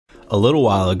A little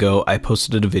while ago, I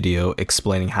posted a video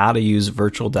explaining how to use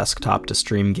virtual desktop to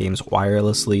stream games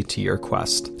wirelessly to your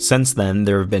Quest. Since then,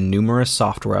 there have been numerous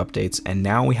software updates, and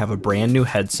now we have a brand new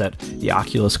headset, the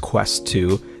Oculus Quest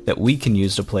 2, that we can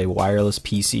use to play wireless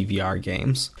PCVR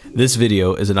games. This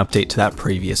video is an update to that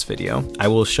previous video. I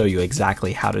will show you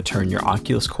exactly how to turn your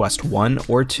Oculus Quest 1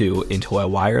 or 2 into a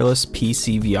wireless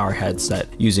PCVR headset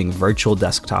using virtual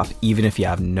desktop, even if you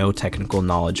have no technical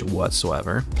knowledge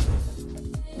whatsoever.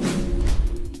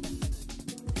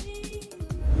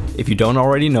 If you don't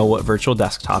already know what virtual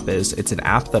desktop is, it's an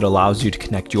app that allows you to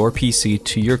connect your PC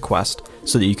to your Quest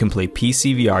so that you can play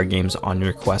PCVR games on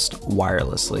your Quest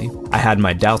wirelessly. I had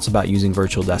my doubts about using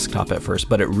virtual desktop at first,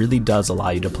 but it really does allow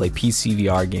you to play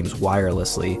PCVR games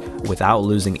wirelessly without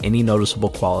losing any noticeable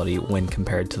quality when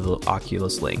compared to the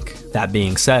Oculus Link. That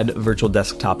being said, virtual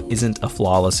desktop isn't a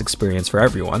flawless experience for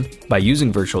everyone. By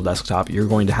using virtual desktop, you're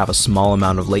going to have a small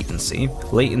amount of latency.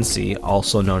 Latency,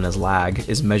 also known as lag,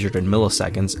 is measured in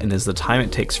milliseconds and is the time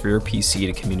it takes for your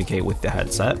PC to communicate with the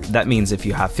headset. That means if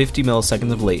you have 50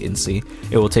 milliseconds of latency,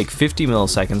 it will take 50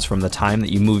 milliseconds from the time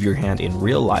that you move your hand in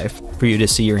real life for you to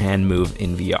see your hand move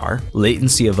in VR.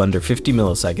 Latency of under 50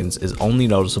 milliseconds is only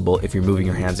noticeable if you're moving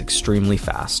your hands extremely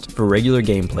fast. For regular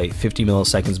gameplay, 50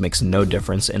 milliseconds makes no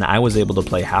difference, and I was able to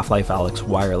play Half-Life Alyx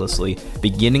wirelessly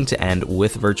beginning to end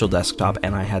with virtual desktop,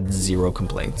 and I had zero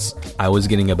complaints. I was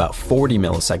getting about 40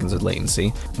 milliseconds of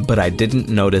latency, but I didn't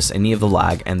notice any of the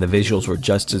lag, and the visuals were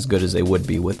just as good as they would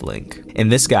be with Link. In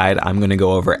this guide, I'm going to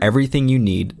go over everything you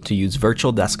need to use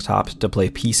virtual desktop to play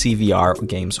PCVR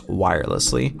games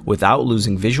wirelessly without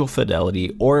losing visual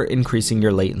fidelity or increasing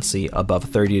your latency above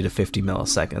 30 to 50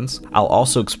 milliseconds. I'll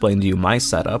also explain to you my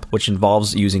setup, which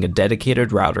involves using a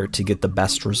dedicated router to get the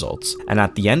best results. And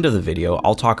at the end of the video,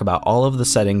 I'll talk about all of the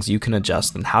settings you can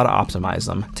adjust and how to optimize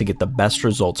them to get the best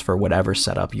results for whatever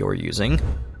setup you're using.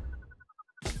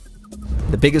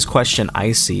 The biggest question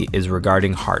I see is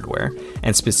regarding hardware,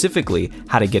 and specifically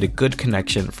how to get a good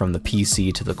connection from the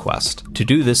PC to the Quest. To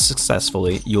do this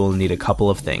successfully, you will need a couple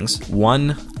of things.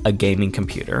 1, a gaming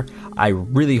computer. I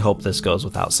really hope this goes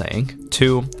without saying.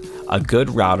 2, a good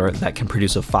router that can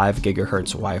produce a 5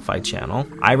 GHz Wi-Fi channel.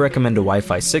 I recommend a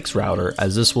Wi-Fi 6 router,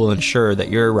 as this will ensure that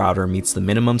your router meets the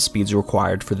minimum speeds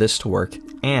required for this to work,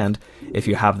 and if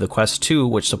you have the Quest 2,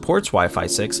 which supports Wi-Fi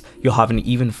 6, you'll have an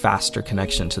even faster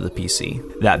connection to the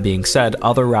PC. That being said,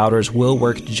 other routers will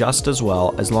work just as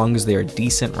well as long as they are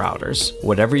decent routers.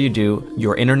 Whatever you do,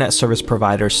 your internet service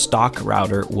provider's stock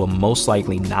router will most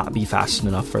likely not be fast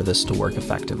enough for this to work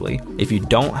effectively. If you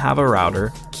don't have a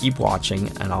router, keep watching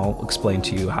and I'll explain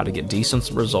to you how to get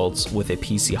decent results with a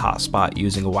PC hotspot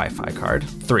using a Wi-Fi card.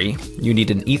 3, you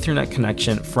need an Ethernet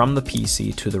connection from the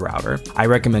PC to the router. I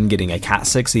recommend getting a Cat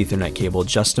 6 Ethernet cable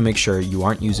just to make sure you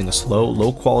aren't using a slow,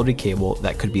 low-quality cable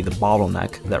that could be the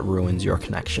bottleneck that ruins your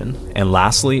connection. And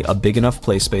lastly, a big enough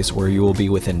play space where you will be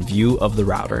within view of the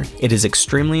router. It is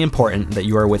extremely important that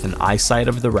you are within eyesight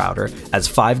of the router, as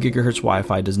 5 GHz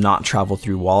Wi-Fi does not travel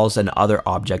through walls and other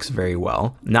objects very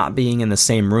well. Not being in the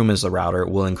same room as the router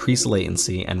will increase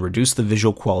latency and reduce the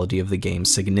visual quality of the game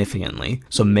significantly,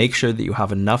 so make sure that you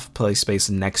have enough play space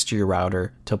next to your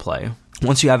router to play.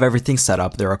 Once you have everything set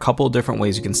up, there are a couple of different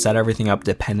ways you can set everything up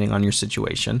depending on your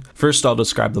situation. First, I'll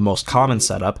describe the most common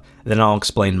setup, then I'll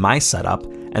explain my setup,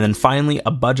 and then finally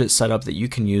a budget setup that you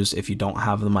can use if you don't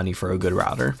have the money for a good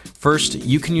router. First,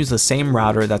 you can use the same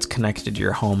router that's connected to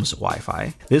your home's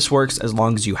Wi-Fi. This works as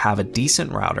long as you have a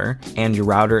decent router and your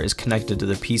router is connected to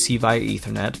the PC via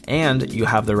Ethernet and you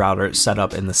have the router set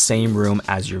up in the same room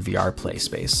as your VR play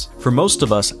space. For most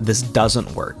of us, this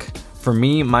doesn't work. For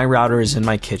me, my router is in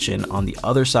my kitchen on the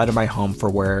other side of my home for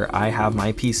where I have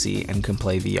my PC and can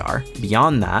play VR.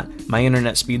 Beyond that, my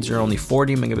internet speeds are only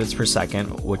 40 megabits per second,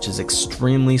 which is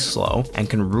extremely slow and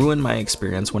can ruin my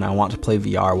experience when I want to play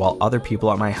VR while other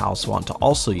people at my house want to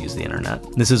also use the internet.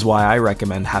 This is why I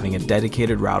recommend having a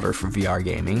dedicated router for VR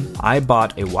gaming. I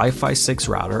bought a Wi-Fi 6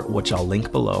 router, which I'll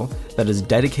link below, that is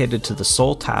dedicated to the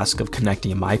sole task of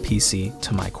connecting my PC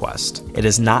to my Quest. It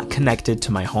is not connected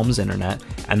to my home's internet,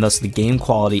 and thus the game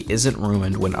quality isn't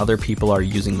ruined when other people are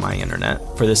using my internet.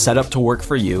 For this setup to work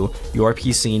for you, your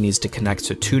PC needs to connect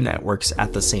to 2 networks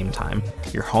at the same time,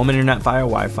 your home internet via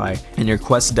Wi-Fi and your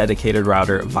Quest dedicated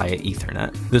router via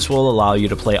Ethernet. This will allow you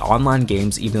to play online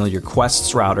games even though your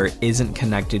Quest's router isn't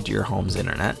connected to your home's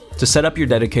internet. To set up your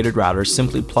dedicated router,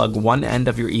 simply plug one end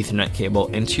of your Ethernet cable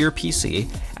into your PC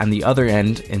and the other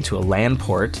end into a LAN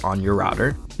port on your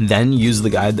router. Then use the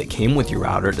guide that came with your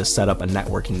router to set up a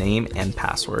network name and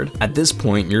password. At this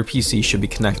point, your PC should be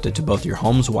connected to both your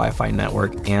home's Wi-Fi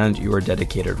network and your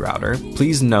dedicated router.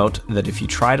 Please note that if you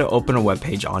try to open a web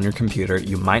page on your computer,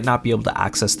 you might not be able to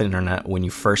access the internet when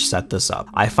you first set this up.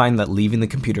 I find that leaving the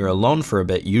computer alone for a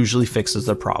bit usually fixes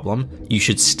the problem. You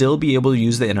should still be able to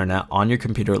use the internet on your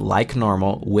computer like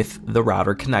normal with the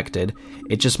router connected.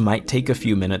 It just might take a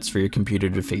few minutes for your computer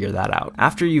to figure that out.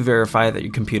 After you verify that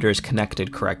your computer is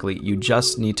connected correctly, you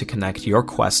just need to connect your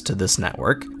Quest to this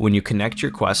network. When you connect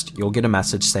your Quest, you'll get a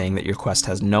message saying that your Quest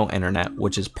has no internet,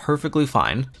 which is perfectly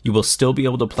fine. You will still be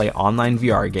able to play online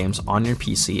VR games on your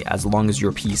PC as long as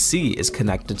your PC is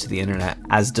connected to the internet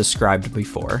as described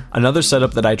before. Another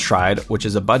setup that I tried, which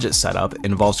is a budget setup,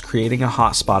 involves creating a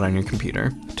hotspot on your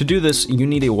computer. To do this, you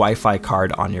need a Wi-Fi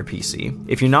card on your PC.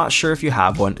 If you're not sure if you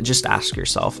have one, just ask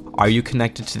yourself, are you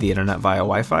connected to the internet via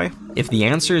Wi-Fi? If the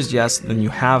answer is yes, then you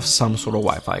have some sort of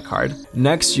Wi-Fi card.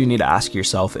 Next, you need to ask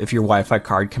yourself if your Wi-Fi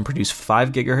card can produce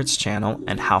 5 GHz channel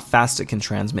and how fast it can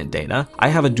transmit data. I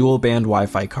have a dual band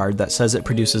Wi-Fi card that says it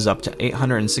produces up to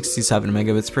 867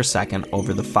 megabits per second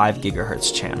over the 5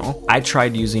 GHz channel. I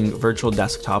tried using virtual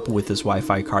desktop with this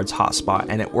Wi-Fi card's hotspot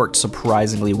and it worked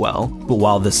surprisingly well. But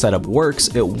while this setup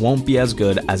works, it won't be as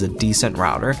good as a decent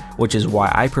router, which is why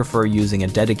I prefer using a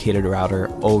dedicated router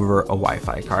over a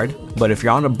Wi-Fi card. But if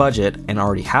you're on a budget and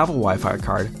already have a Wi-Fi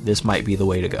card, this might be the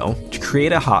way to go. To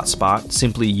create a hotspot,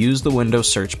 simply use the Windows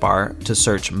search bar to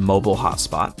search mobile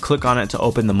hotspot. Click on it to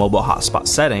open the mobile hotspot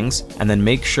settings, and then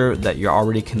make sure that you're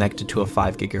already connected to a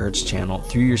 5 GHz channel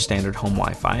through your standard home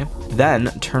Wi-Fi. Then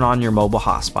turn on your mobile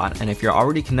hotspot, and if you're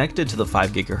already connected to the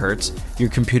 5 GHz, your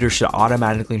computer should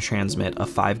automatically transmit a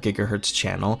 5 GHz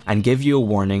channel and give you a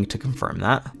warning to confirm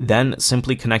that. Then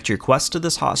simply connect your Quest to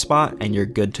this hotspot and you're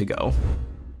good to go.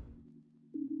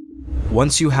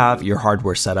 Once you have your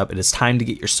hardware set up, it is time to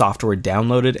get your software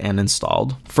downloaded and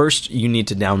installed. First, you need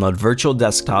to download Virtual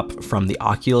Desktop from the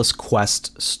Oculus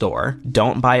Quest store.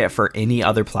 Don't buy it for any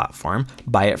other platform.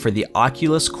 Buy it for the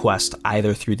Oculus Quest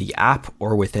either through the app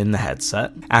or within the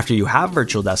headset. After you have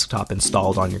Virtual Desktop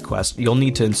installed on your Quest, you'll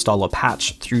need to install a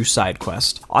patch through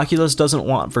Sidequest. Oculus doesn't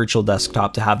want Virtual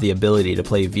Desktop to have the ability to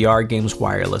play VR games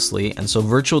wirelessly, and so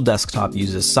Virtual Desktop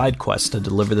uses Sidequest to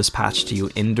deliver this patch to you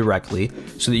indirectly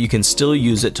so that you can still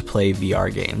use it to play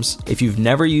VR games. If you've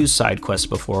never used Sidequest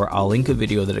before, I'll link a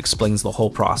video that explains the whole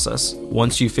process.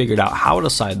 Once you've figured out how to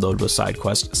sideload with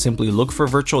Sidequest, simply look for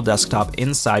Virtual Desktop in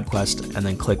Sidequest and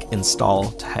then click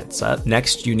Install to headset.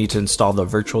 Next, you need to install the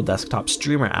Virtual Desktop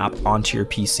Streamer app onto your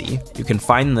PC. You can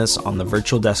find this on the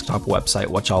Virtual Desktop website,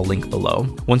 which I'll link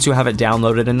below. Once you have it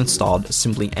downloaded and installed,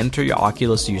 simply enter your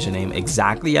Oculus username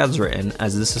exactly as written,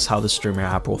 as this is how the Streamer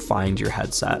app will find your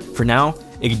headset. For now,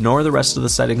 ignore the rest of the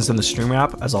settings in the Streamer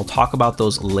app, as I'll talk about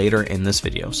those later in this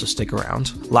video, so stick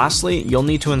around. Lastly, you'll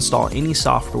need to install any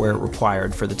software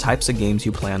required for the types of games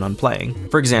you plan on playing.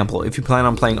 For example, if you plan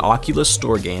on playing Oculus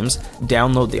Store games,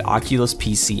 download the Oculus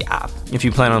PC app. If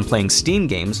you plan on playing Steam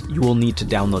games, you will need to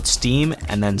download Steam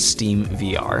and then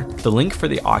SteamVR. The link for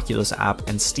the Oculus app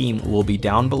and Steam will be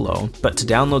down below, but to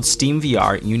download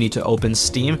SteamVR, you need to open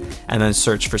Steam and then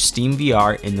search for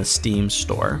SteamVR in the Steam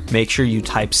store. Make sure you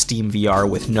type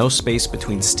SteamVR with no space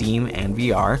between Steam and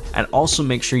VR, and also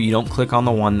make sure you don't click on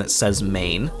the one that says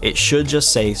main. It should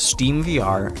just say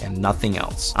SteamVR and nothing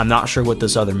else. I'm not sure what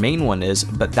this other main one is,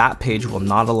 but that page will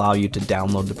not allow you to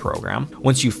download the program.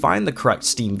 Once you find the correct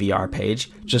SteamVR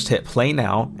page, just hit play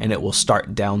now and it will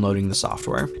start downloading the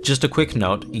software. Just a quick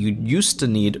note, you used to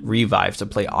need Revive to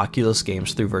play Oculus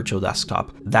games through Virtual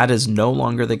Desktop. That is no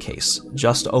longer the case.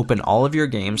 Just open all of your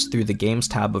games through the Games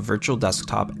tab of Virtual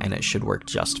Desktop and it should work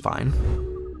just fine.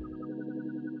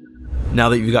 Now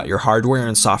that you've got your hardware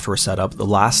and software set up, the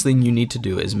last thing you need to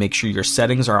do is make sure your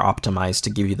settings are optimized to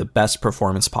give you the best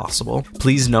performance possible.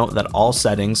 Please note that all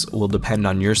settings will depend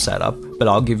on your setup, but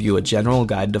I'll give you a general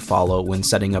guide to follow when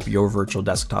setting up your Virtual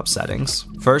Desktop settings.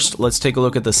 First, let's take a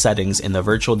look at the settings in the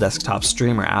Virtual Desktop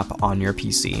Streamer app on your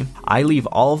PC. I leave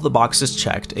all of the boxes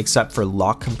checked except for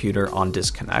lock computer on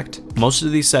disconnect. Most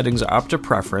of these settings are up to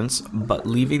preference, but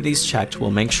leaving these checked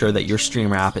will make sure that your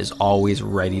Streamer app is always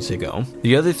ready to go.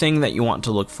 The other thing that you want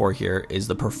to look for here is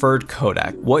the preferred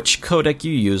codec. Which codec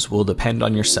you use will depend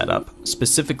on your setup,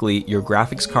 specifically your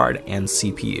graphics card and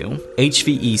CPU.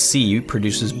 HVEC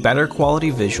produces better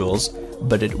quality visuals,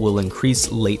 but it will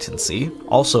increase latency.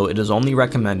 Also, it is only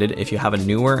recommended if you have a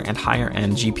newer and higher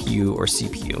end GPU or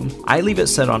CPU. I leave it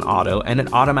set on auto, and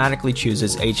it automatically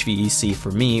chooses HVEC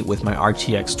for me with my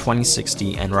RTX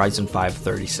 2060 and Ryzen 5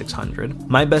 3600.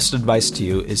 My best advice to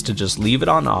you is to just leave it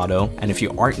on auto, and if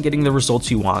you aren't getting the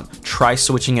results you want, try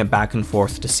switching it back and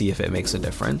forth to see if it makes a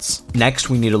difference. Next,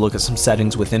 we need to look at some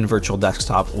settings within Virtual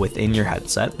Desktop within your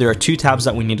headset. There are two tabs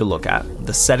that we need to look at,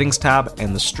 the Settings tab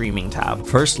and the Streaming tab.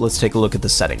 First, let's take a look at the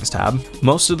Settings tab.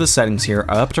 Most of the settings here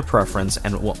are up to preference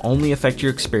and will only affect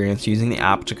your experience using the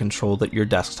app to control your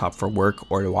desktop for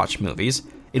work or to watch movies.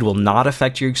 It will not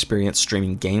affect your experience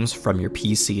streaming games from your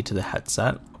PC to the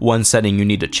headset. One setting you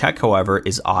need to check, however,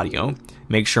 is audio.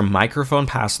 Make sure microphone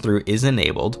pass-through is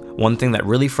enabled. One thing that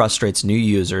really frustrates new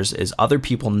users is other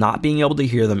people not being able to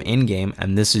hear them in-game,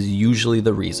 and this is usually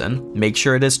the reason. Make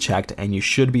sure it is checked, and you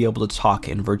should be able to talk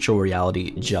in virtual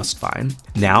reality just fine.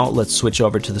 Now let's switch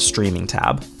over to the Streaming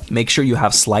tab. Make sure you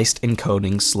have sliced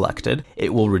encoding selected.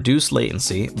 It will reduce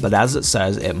latency, but as it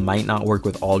says, it might not work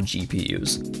with all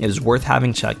GPUs. It is worth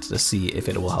having checked to see if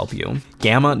it will help you.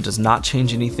 Gamma does not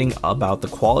change anything about the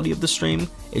quality of the stream.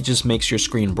 It just makes your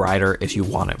screen brighter if you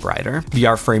want it brighter.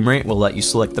 VR frame rate will let you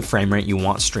select the frame rate you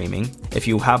want streaming. If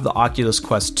you have the Oculus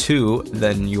Quest 2,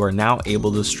 then you are now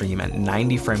able to stream at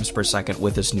 90 frames per second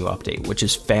with this new update, which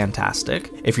is fantastic.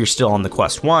 If you're still on the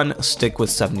Quest 1, stick with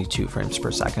 72 frames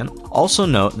per second. Also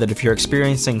note that if you're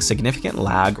experiencing significant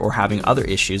lag or having other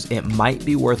issues, it might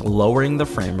be worth lowering the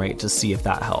frame rate to see if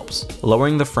that helps.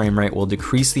 Lowering the frame rate will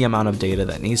decrease the amount of data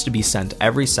that needs to be sent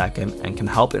every second and can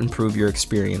help improve your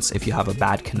experience if you have a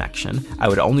bad connection. I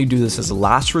would only do this as a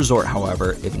last resort,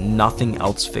 however, if nothing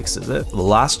else fixes it. The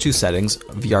last two settings,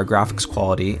 VR graphics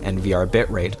quality and VR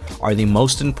bitrate, are the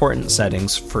most important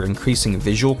settings for increasing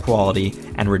visual quality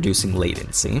and reducing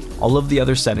latency. All of the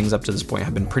other settings up to this point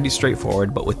have been pretty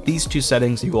straightforward, but with these two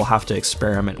settings, you will have to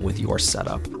experiment with your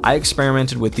setup. I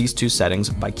experimented with these two settings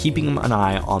by keeping an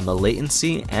eye on the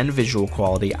latency and visual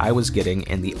quality I was getting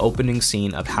in the opening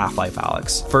scene of Half-Life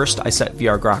Alyx. First, I set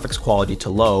VR graphics quality to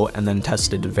low and then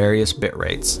tested various bit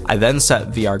rates. I then set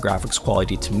VR graphics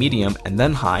quality to medium and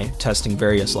then high, testing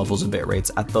various levels of bit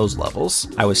rates at those levels.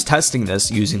 I was testing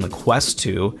this using the Quest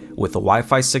 2 with the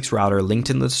Wi-Fi 6 router linked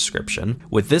in the description.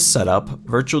 With this setup,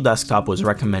 Virtual Desktop was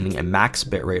recommending a max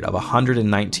bitrate of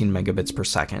 119 megabits per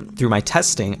second. Through my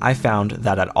testing, I found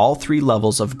that at all three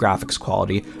levels of graphics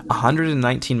quality,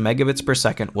 119 megabits per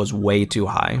second was way too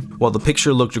high. While the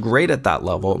picture looked great at that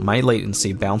level, my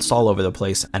latency bounced all over the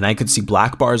place and I could see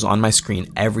black bars on my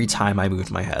screen every time I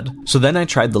moved my head. So then I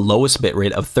tried the lowest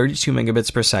bitrate of 32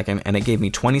 megabits per second and it gave me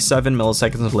 27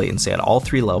 milliseconds of latency at all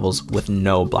three levels with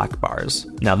no black bars.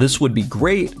 Now this would be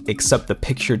great, except the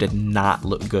picture did not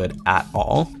look good at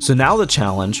all. So now the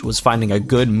challenge was finding a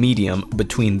good medium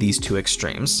between these two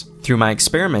extremes. Through my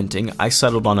experimenting, I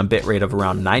settled on a bitrate of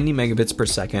around 90 megabits per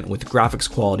second with graphics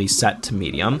quality set to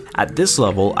medium. At this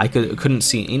level, I couldn't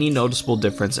see any noticeable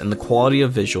difference in the quality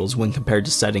of visuals when compared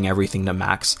to setting everything to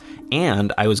max,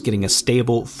 and I was getting a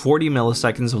stable 40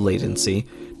 milliseconds of latency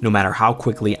no matter how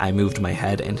quickly I moved my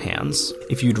head and hands.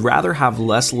 If you'd rather have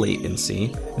less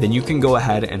latency, then you can go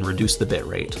ahead and reduce the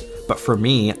bitrate. But for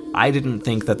me, I didn't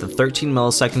think that the 13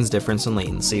 milliseconds difference in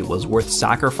latency was worth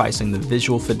sacrificing the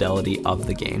visual fidelity of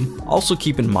the game. Also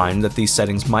keep in mind that these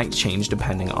settings might change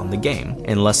depending on the game.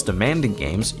 In less demanding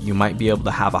games, you might be able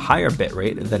to have a higher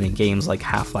bitrate than in games like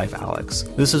Half-Life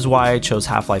Alyx. This is why I chose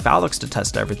Half-Life Alyx to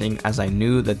test everything, as I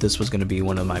knew that this was going to be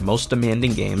one of my most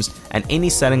demanding games, and any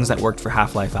settings that worked for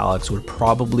Half-Life Alyx would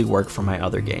probably work for my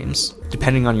other games.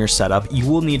 Depending on your setup, you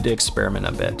will need to experiment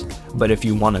a bit, but if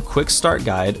you want a quick start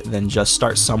guide, then just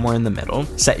start somewhere in the middle.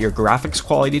 Set your graphics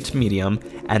quality to medium,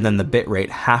 and then the bitrate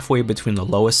halfway between the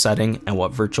lowest setting and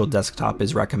what Virtual Desktop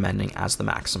is recommending as the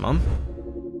maximum.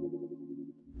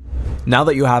 Now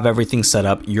that you have everything set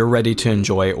up, you're ready to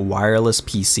enjoy wireless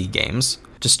PC games.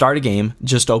 To start a game,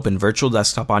 just open Virtual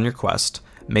Desktop on your Quest.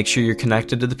 Make sure you're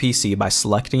connected to the PC by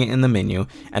selecting it in the menu,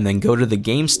 and then go to the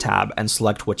Games tab and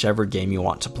select whichever game you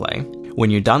want to play. When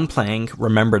you're done playing,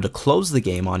 remember to close the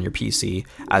game on your PC,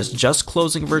 as just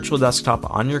closing Virtual Desktop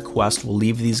on your Quest will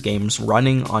leave these games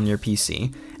running on your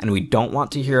PC, and we don't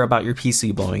want to hear about your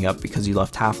PC blowing up because you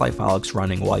left Half-Life Alyx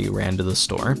running while you ran to the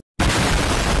store.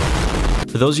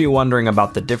 For those of you wondering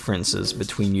about the differences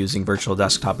between using Virtual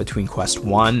Desktop between Quest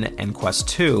 1 and Quest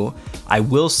 2, I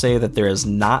will say that there is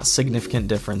not significant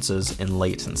differences in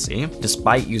latency,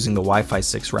 despite using the Wi-Fi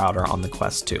 6 router on the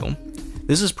Quest 2.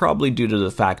 This is probably due to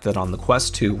the fact that on the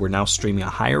Quest 2 we're now streaming a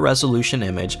higher resolution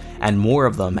image and more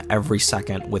of them every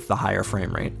second with the higher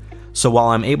frame rate. So while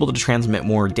I'm able to transmit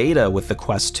more data with the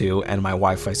Quest 2 and my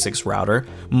Wi-Fi 6 router,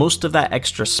 most of that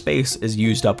extra space is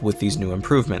used up with these new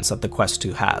improvements that the Quest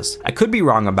 2 has. I could be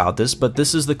wrong about this, but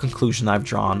this is the conclusion I've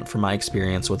drawn from my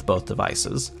experience with both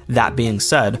devices. That being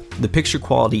said, the picture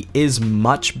quality is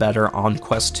much better on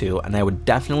Quest 2, and I would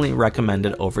definitely recommend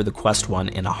it over the Quest 1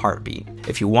 in a heartbeat.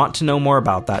 If you want to know more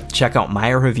about that, check out my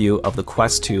review of the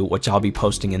Quest 2, which I'll be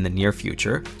posting in the near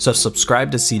future. So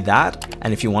subscribe to see that,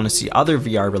 and if you want to see other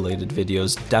VR related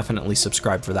videos, definitely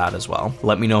subscribe for that as well.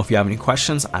 Let me know if you have any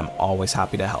questions. I'm always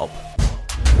happy to help.